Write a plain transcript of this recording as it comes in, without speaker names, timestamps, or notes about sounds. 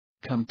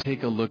Come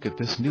take a look at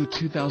this new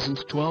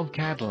 2012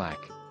 Cadillac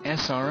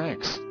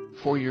SRX.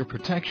 For your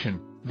protection,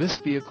 this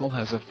vehicle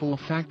has a full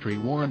factory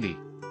warranty.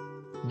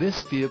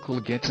 This vehicle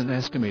gets an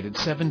estimated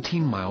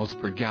 17 miles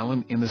per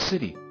gallon in the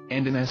city,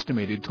 and an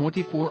estimated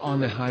 24 on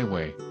the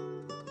highway.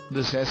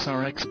 This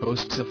SRX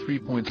boasts a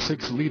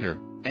 3.6-liter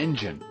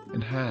engine,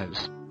 and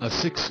has a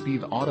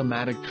 6-speed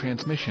automatic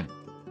transmission.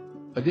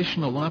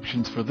 Additional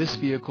options for this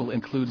vehicle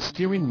include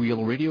steering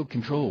wheel radio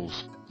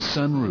controls,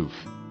 sunroof,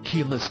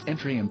 keyless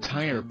entry and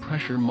tire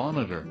pressure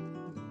monitor.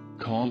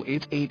 Call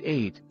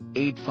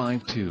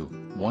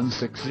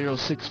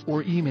 888-852-1606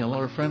 or email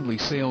our friendly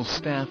sales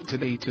staff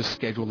today to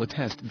schedule a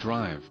test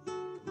drive.